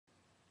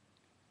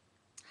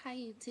Hi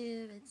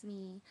YouTube, it's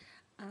me.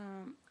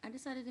 I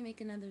decided to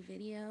make another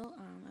video.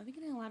 I've been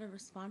getting a lot of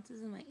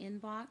responses in my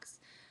inbox,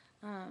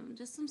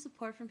 just some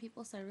support from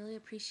people, so I really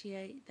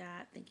appreciate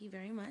that. Thank you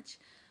very much.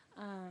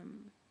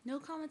 No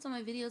comments on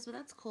my videos, but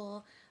that's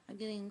cool. I'm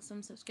getting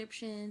some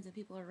subscriptions, and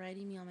people are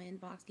writing me on my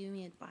inbox, giving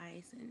me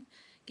advice, and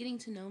getting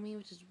to know me,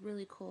 which is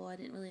really cool. I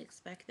didn't really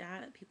expect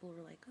that. People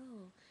were like,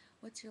 "Oh,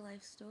 what's your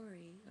life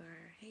story?"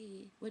 or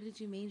 "Hey, what did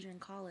you major in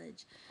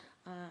college?"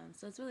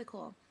 So it's really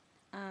cool.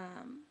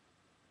 Um,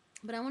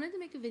 but I wanted to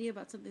make a video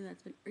about something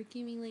that's been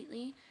irking me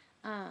lately.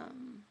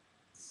 Um,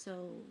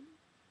 so,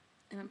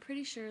 and I'm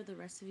pretty sure the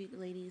rest of you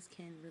ladies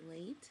can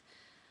relate.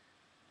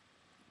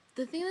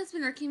 The thing that's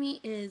been irking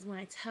me is when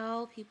I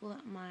tell people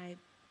that my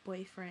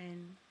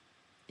boyfriend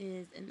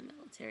is in the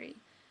military.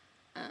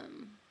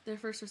 Their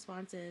first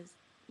response is,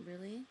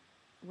 "Really?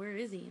 Where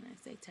is he?" And I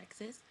say,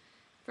 "Texas."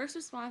 First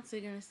response they're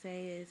going to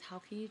say is, "How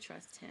can you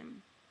trust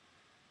him?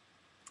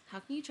 How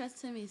can you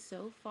trust him? He's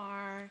so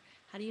far.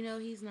 How do you know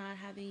he's not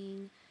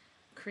having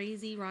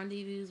crazy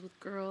rendezvous with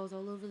girls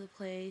all over the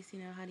place?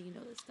 How do you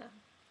know this stuff?"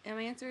 And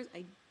my answer is,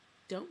 I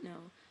don't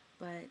know,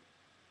 but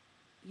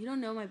you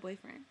don't know my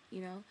boyfriend.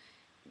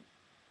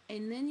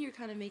 And then you're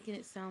kind of making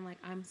it sound like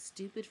I'm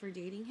stupid for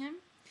dating him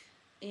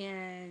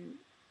and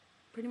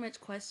pretty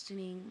much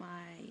questioning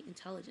my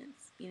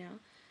intelligence.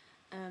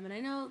 And I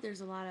know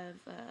there's a lot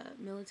of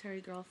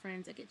military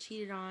girlfriends that get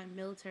cheated on,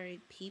 military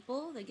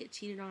people that get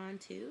cheated on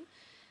too.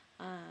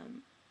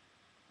 Um,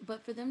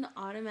 but for them to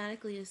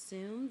automatically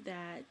assume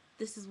that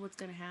this is what's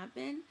going to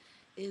happen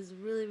is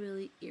really,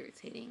 really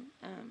irritating.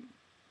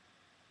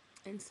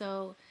 And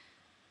so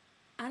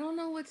I don't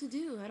know what to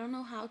do. I don't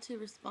know how to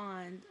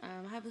respond.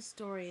 I have a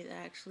story that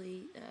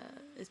actually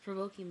is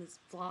provoking this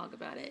vlog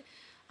about it.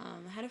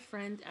 I had a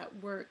friend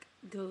at work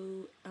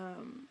go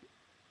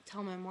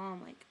tell my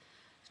mom, like,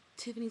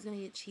 Tiffany's gonna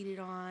get cheated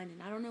on,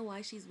 and I don't know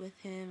why she's with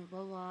him,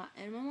 blah, blah.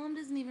 And my mom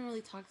doesn't even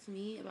really talk to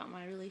me about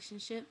my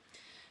relationship.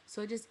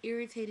 So it just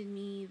irritated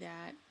me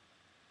that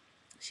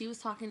she was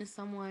talking to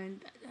someone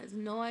that has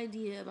no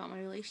idea about my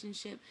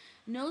relationship,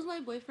 knows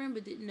my boyfriend,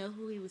 but didn't know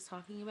who he was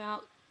talking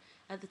about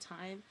at the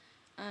time.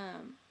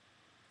 Um,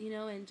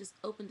 and just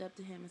opened up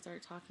to him and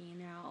started talking. And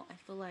now I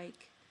feel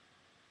like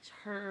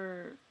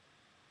her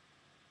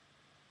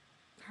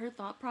her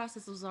thought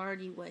process was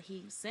already what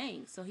he was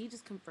saying, so he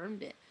just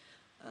confirmed it.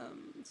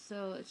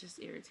 So it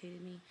just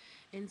irritated me.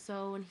 And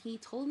so when he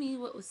told me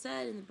what was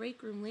said in the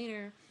break room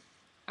later,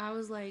 I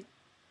was like,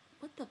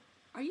 "What the?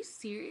 Are you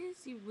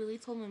serious? You really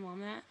told my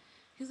mom that?"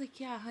 He's like,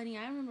 "Yeah, honey,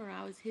 I remember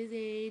I was his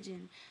age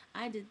and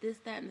I did this,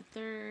 that, and the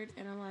third."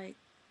 And I'm like,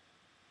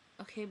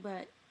 "Okay,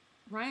 but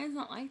Ryan's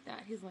not like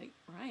that." He's like,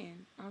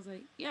 "Ryan?" I was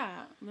like,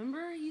 "Yeah,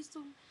 remember he used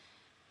to,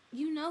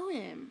 you know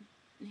him."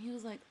 And he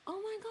was like,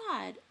 "Oh my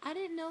God, I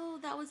didn't know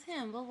that was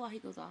him." Blah, blah. He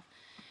goes off.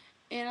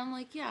 And I'm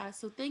like, "Yeah,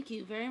 so thank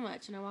you very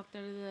much." And I walked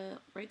out of the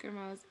break room.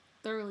 I was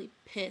thoroughly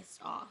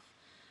pissed off.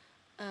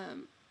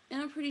 Um,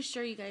 and I'm pretty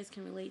sure you guys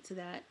can relate to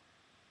that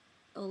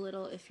a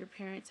little if your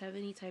parents have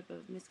any type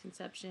of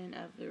misconception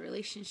of the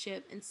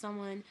relationship and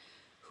someone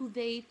who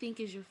they think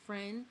is your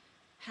friend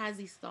has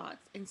these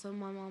thoughts. And so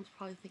my mom's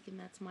probably thinking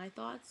that's my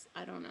thoughts.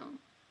 I don't know.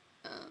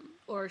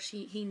 Or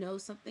he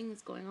knows something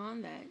that's going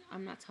on that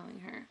I'm not telling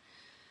her.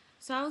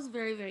 So I was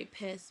very, very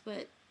pissed.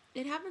 But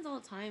it happens all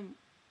the time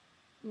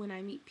when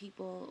I meet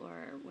people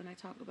or when I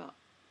talk about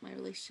my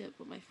relationship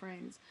with my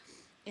friends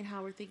and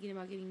how we're thinking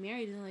about getting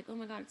married. And they're like, "Oh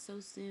my God, it's so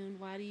soon.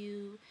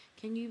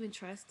 Can you even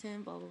trust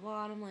him?" Blah, blah,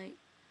 blah. And I'm like,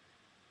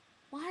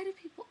 why do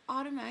people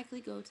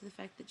automatically go to the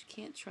fact that you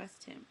can't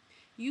trust him?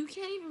 You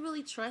can't even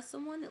really trust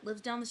someone that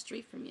lives down the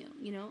street from you.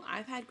 I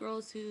have had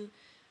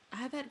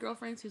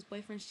girlfriends whose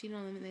boyfriends cheated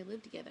on them and they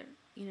live together.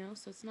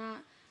 So it's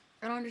not.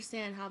 I don't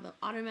understand how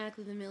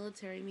automatically the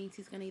military means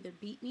he's gonna either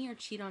beat me or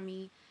cheat on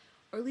me,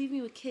 or leave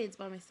me with kids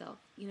by myself.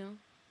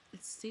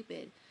 It's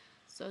stupid.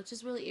 So it's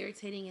just really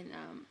irritating, and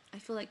I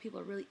feel like people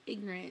are really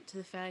ignorant to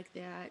the fact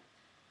that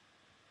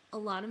a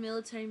lot of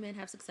military men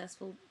have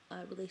successful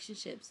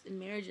relationships and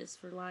marriages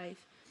for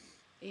life,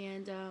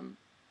 and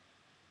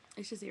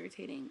it's just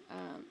irritating.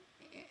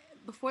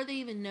 Before they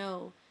even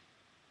know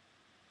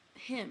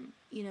him,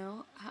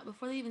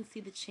 before they even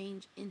see the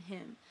change in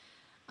him,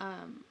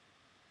 um,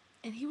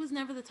 and he was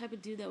never the type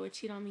of dude that would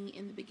cheat on me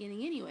in the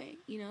beginning anyway.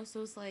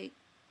 So it's like,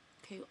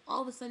 okay,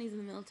 all of a sudden he's in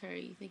the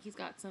military. You think he's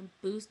got some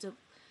boost of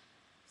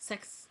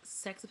sex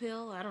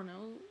appeal? I don't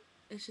know.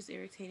 It's just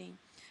irritating.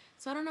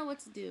 So I don't know what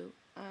to do.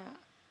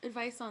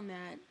 Advice on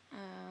that.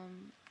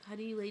 How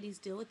do you ladies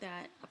deal with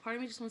that? A part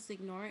of me just wants to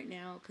ignore it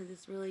now because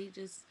it's really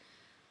just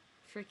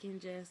freaking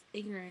just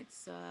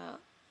ignorance. I'll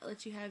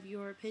let you have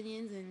your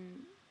opinions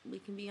and we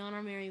can be on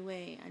our merry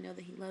way. I know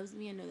that he loves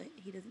me. I know that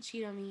he doesn't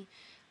cheat on me.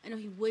 I know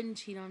he wouldn't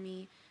cheat on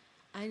me.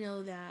 I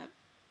know that,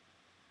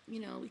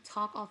 we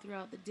talk all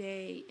throughout the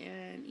day.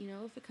 And,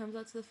 if it comes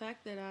out to the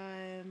fact that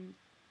I'm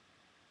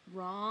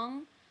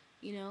wrong,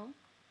 you know,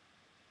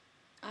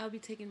 I'll be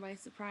taken by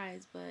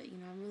surprise. But,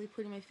 I'm really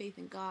putting my faith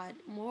in God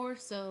more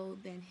so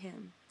than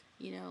him.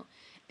 you know,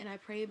 and I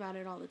pray about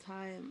it all the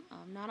time.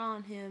 Not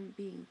on him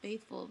being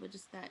faithful, but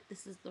just that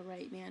this is the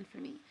right man for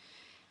me.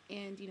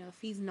 And, you know, if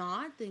he's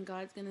not, then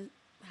God's going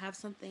to have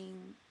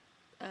something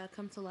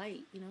come to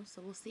light, you know,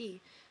 so we'll see.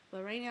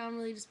 But right now, I'm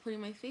really just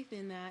putting my faith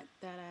in that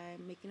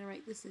I'm making the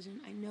right decision.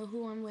 I know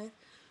who I'm with,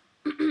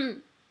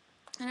 and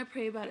I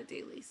pray about it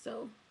daily.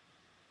 So,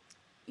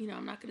 you know,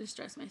 I'm not going to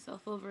stress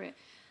myself over it.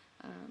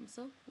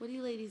 So, what do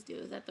you ladies do?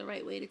 Is that the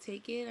right way to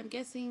take it? I'm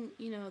guessing,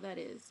 you know, that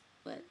is,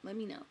 but let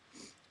me know.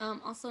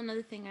 Also,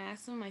 another thing I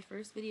asked in my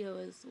first video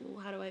is,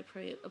 well, how do I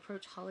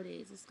approach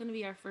holidays? It's going to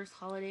be our first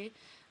holiday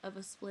of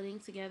us splitting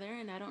together,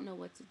 and I don't know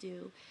what to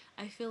do.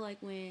 I feel like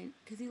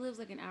because he lives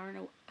like an hour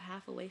and a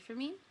half away from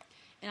me,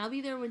 and I'll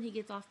be there when he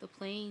gets off the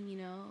plane. You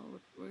know,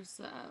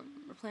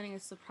 we're planning a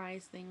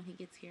surprise thing when he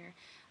gets here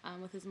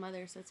with his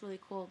mother, so it's really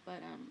cool.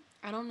 But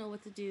I don't know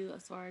what to do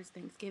as far as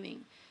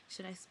Thanksgiving.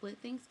 Should I split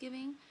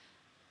Thanksgiving?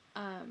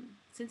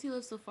 Since he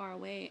lives so far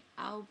away,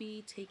 I'll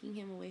be taking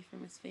him away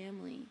from his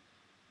family,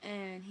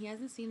 and he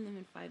hasn't seen them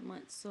in 5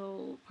 months.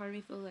 So part of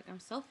me feels like I'm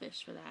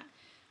selfish for that,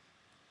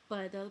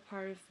 but the other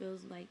part of it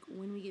feels like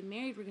when we get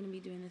married, we're gonna be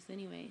doing this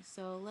anyway.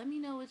 So let me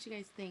know what you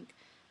guys think.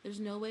 There's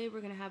no way we're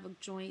gonna have a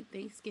joint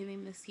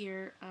Thanksgiving this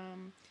year.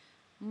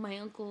 My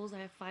uncles, I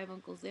have 5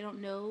 uncles. They don't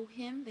know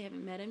him. They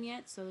haven't met him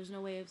yet. So there's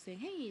no way of saying,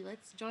 hey,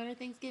 let's join our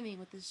Thanksgiving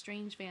with this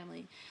strange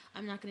family.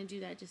 I'm not going to do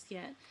that just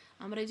yet.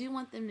 But I do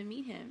want them to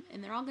meet him.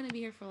 And they're all going to be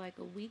here for like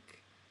a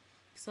week.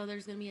 So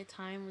there's going to be a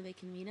time where they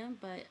can meet him.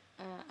 But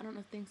I don't know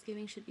if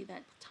Thanksgiving should be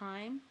that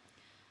time,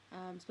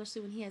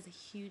 especially when he has a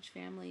huge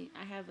family.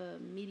 I have a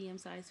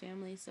medium-sized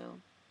family. So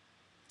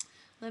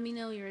let me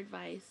know your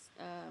advice.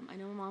 I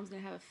know my mom's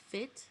going to have a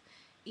fit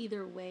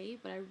either way.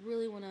 But I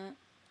really want to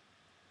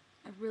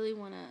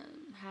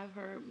have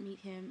her meet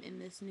him in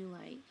this new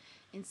light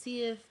and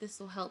see if this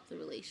will help the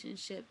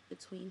relationship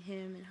between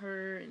him and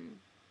her. And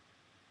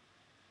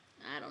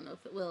I don't know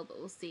if it will, but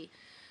we'll see.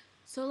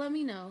 So let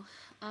me know.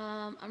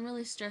 I'm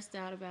really stressed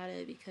out about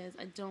it because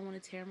I don't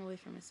want to tear him away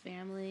from his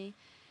family.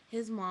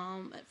 His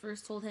mom at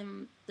first told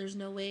him there's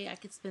no way I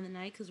could spend the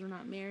night because we're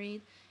not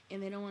married,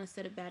 and they don't want to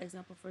set a bad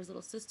example for his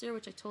little sister,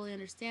 which I totally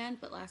understand.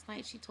 But last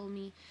night she told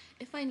me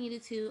if I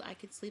needed to, I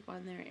could sleep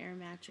on their air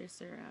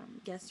mattress or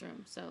guest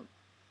room. So,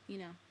 you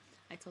know,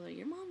 I told her,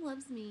 your mom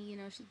loves me. You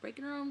know, she's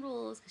breaking her own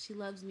rules because she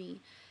loves me.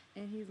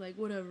 And he's like,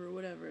 whatever,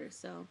 whatever.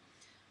 So,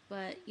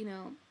 but, you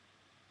know,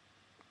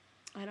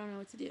 I don't know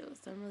what to do.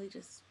 So I'm really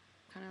just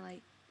kind of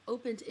like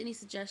open to any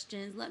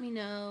suggestions. Let me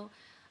know.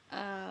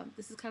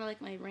 This is kind of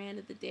like my rant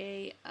of the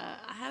day.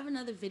 I have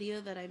another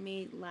video that I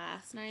made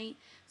last night,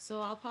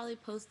 so I'll probably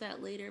post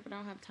that later, but I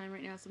don't have time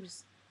right now, so I'm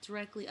just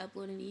directly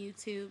uploading to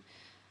YouTube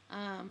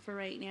for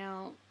right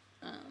now.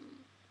 Um,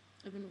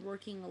 I've been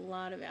working a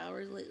lot of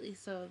hours lately,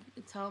 so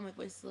you can tell my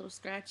voice is a little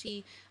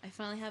scratchy. I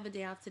finally have a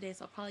day off today,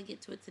 so I'll probably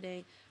get to it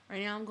today.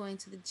 Right now I'm going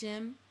to the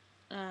gym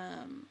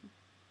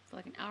for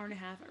like an hour and a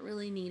half. I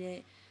really need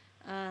it.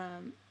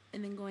 And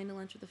then going to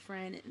lunch with a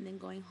friend, and then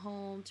going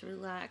home to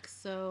relax.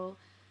 So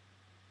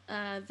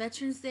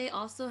Veterans Day,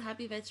 also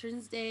happy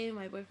Veterans Day.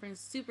 My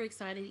boyfriend's super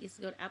excited. He gets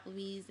to go to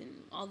Applebee's and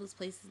all those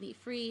places and eat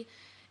free.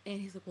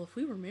 And he's like, well, if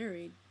we were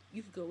married,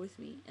 you could go with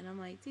me. And I'm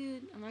like,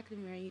 dude, I'm not going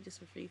to marry you just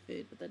for free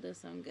food, but that does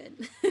sound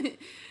good.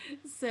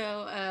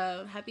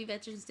 So happy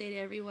Veterans Day to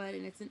everyone.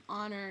 And it's an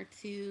honor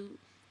to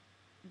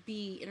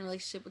be in a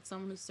relationship with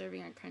someone who's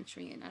serving our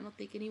country. And I don't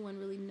think anyone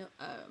really know.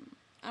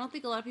 I don't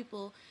think a lot of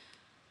people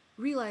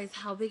realize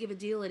how big of a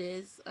deal it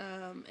is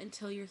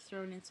until you're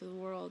thrown into the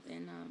world.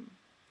 And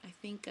I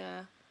think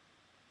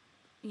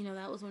you know,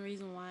 that was one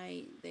reason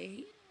why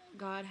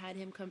God had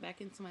him come back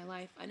into my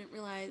life. I didn't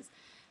realize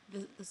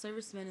the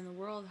servicemen in the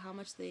world, how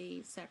much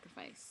they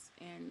sacrifice.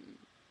 And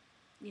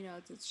you know,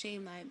 it's a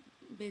shame that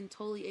I've been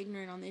totally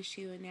ignorant on the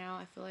issue, and now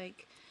I feel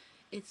like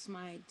it's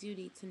my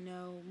duty to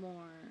know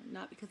more,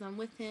 not because I'm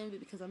with him, but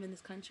because I'm in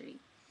this country.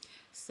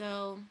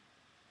 So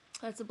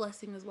that's a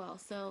blessing as well.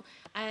 So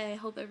I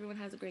hope everyone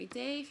has a great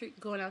day. If you're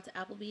going out to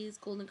Applebee's,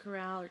 Golden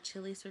Corral, or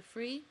Chili's for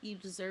free, you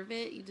deserve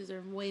it. You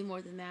deserve way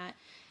more than that.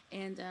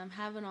 And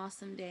have an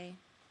awesome day.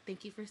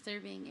 Thank you for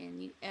serving.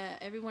 And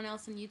everyone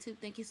else on YouTube,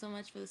 thank you so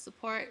much for the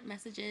support,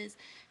 messages,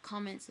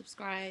 comments,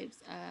 subscribes.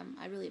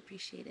 I really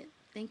appreciate it.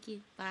 Thank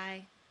you.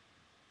 Bye.